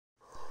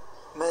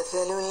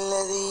مثل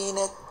الذين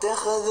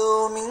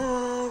اتخذوا من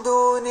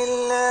دون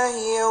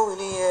الله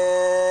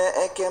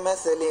أولياء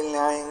كمثل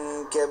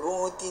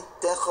العنكبوت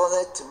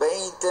اتخذت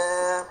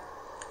بيتا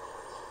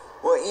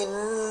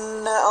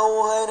وإن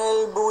أوهن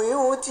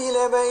البيوت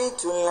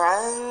لبيت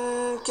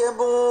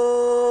العنكبوت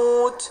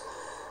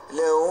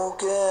لو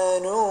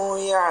كانوا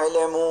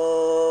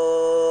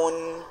يعلمون.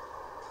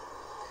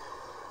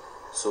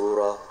 സൂറ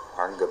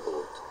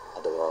അങ്കബൂത്ത്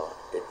അഥവാ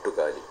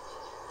എട്ടുകാലി,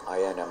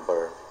 ആയ നമ്പർ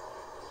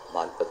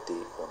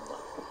 41.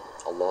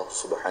 അള്ളാഹു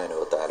സുബ്ഹാനഹു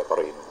വ തആല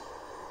പറയുന്നു: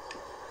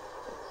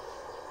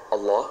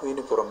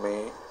 അള്ളാഹുവിന് പുറമെ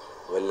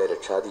വല്ല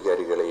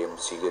രക്ഷാധികാരികളെയും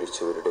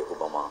സ്വീകരിച്ചവരുടെ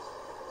ഉപമ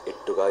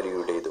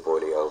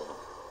എട്ടുകാലിയുടേതുപോലെയാകുന്നു.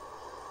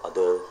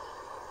 അത്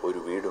ഒരു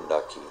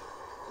വീടുണ്ടാക്കി,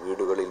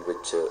 വീടുകളിൽ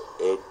വെച്ച്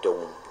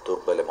ഏറ്റവും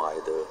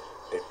ദുർബലമായത്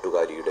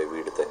എട്ടുകാലിയുടെ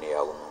വീട്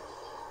തന്നെയാകുന്നു.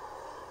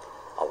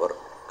 അവർ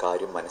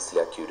കാര്യം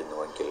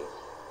മനസ്സിലാക്കിയിരുന്നുവെങ്കിൽ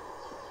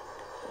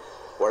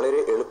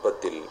വളരെ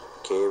എളുപ്പത്തിൽ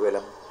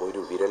കേവലം ഒരു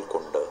വിരൽ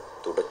കൊണ്ട്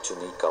തുടച്ചു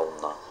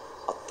നീക്കാവുന്ന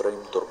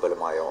അത്രയും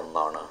ദുർബലമായ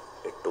ഒന്നാണ്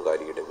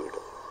എട്ടുകാലിയുടെ വീട്.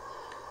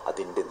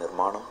 അതിൻ്റെ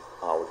നിർമ്മാണം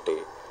ആവട്ടെ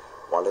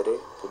വളരെ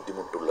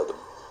ബുദ്ധിമുട്ടുള്ളതും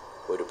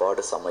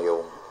ഒരുപാട്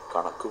സമയവും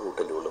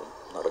കണക്കുകൂട്ടലുകളും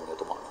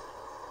നിറഞ്ഞതുമാണ്.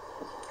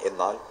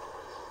 എന്നാൽ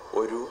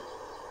ഒരു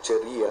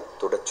ചെറിയ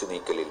തുടച്ചു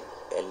നീക്കലിൽ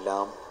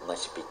എല്ലാം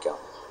നശിപ്പിക്കാം.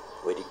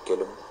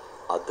 ഒരിക്കലും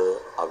അത്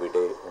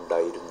അവിടെ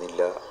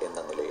ഉണ്ടായിരുന്നില്ല എന്ന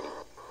നിലയിൽ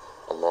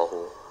അള്ളാഹു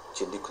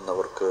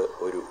ചിന്തിക്കുന്നവർക്ക്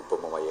ഒരു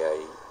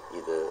ഉപമയായി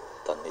ഇത്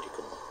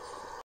തന്നിരിക്കുന്നു.